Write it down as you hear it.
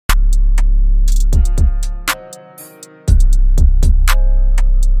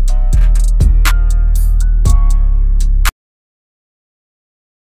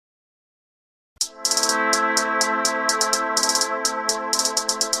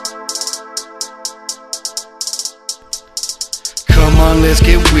on, let's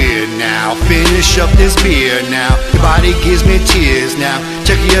get weird now. Finish up this beer now. Your body gives me tears now.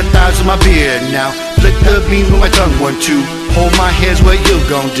 Check your thighs with my beard now. Flick the beam with my tongue, 1, 2. Hold my head's what you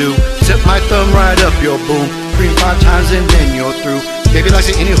gon' do. Set my thumb right up your boom. Scream 5 times and then you're through. Baby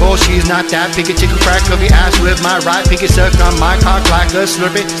likes it any hole, she's not that picky. Take a crack of your ass with my right pinky. Suck on my cock like a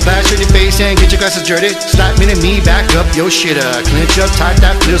slurpee. Splash in your face and get your glasses dirty. Slap me to me, back up your shitter. Clench up tight,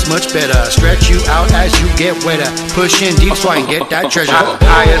 that feels much better. Stretch you out as you get wetter. Push in deep so I can get that treasure.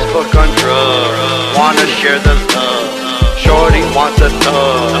 High as fuck on drugs, wanna share the love. Shorty wants a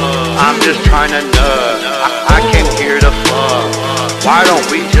thug, I'm just trying to nut. I came here to fuck, why don't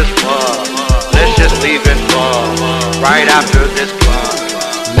we just fuck? Let's just leave and fuck, right after this club.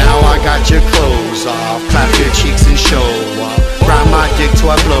 Now I got your clothes off, clap your cheeks and show off. Grind my dick till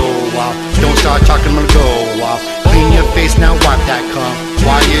I blow off. Don't start talking, I'm gonna go off. Clean your face, now wipe that cum.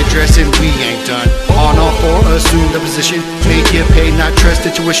 While you're dressing, we ain't done. On all 4, assume the position. Make you pay, not trust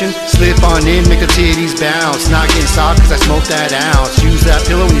the tuition. Slip on in, make the titties bounce. Not getting soft cause I smoke that ounce. Use that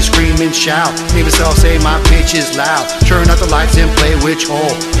pillow when you scream and shout. Maybe self say my bitch is loud. Turn out the lights and play which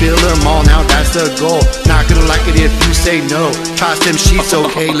hole. Fill them all, now that's the goal. Not gonna like it if you say no. Toss them sheets,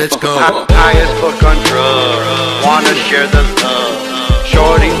 okay, let's go. High as fuck on drugs, wanna share the love.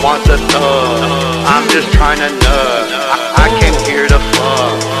 Shorty wants a thug, I'm just trying to nut. I came here to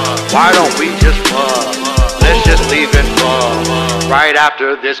fuck, why don't we just fuck? Let's just leave and fuck, right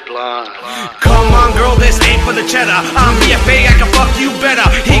after this blunt. Come on girl, this ain't for the cheddar. I'm BFA, I can fuck you better.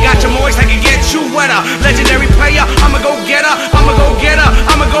 He got you moist, I can get you wetter. Legendary player, I'ma go get her. I'ma go get her,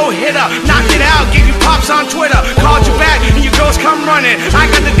 I'ma go hit her. Knock it out, give you pops on Twitter. Called you back and your girls come running. I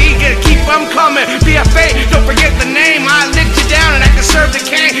got the D, get keep them coming. BFA, don't forget the name. I licked you down and I can serve the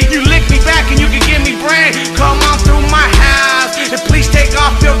cane. You lick me back and you can give me brain. Come on through my house and please take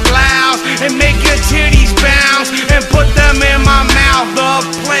off your blouse and make your titties bounce and put them in my mouth.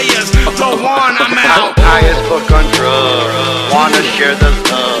 The players go on, I'm out. High as fuck on drugs, wanna share the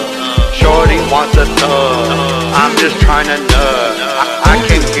love. Shorty wants a thug, I'm just trying to nut. I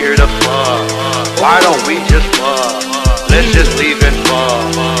came here to fuck, why don't we just fuck? Let's just leave and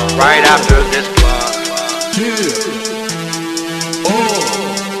fuck, right after this club.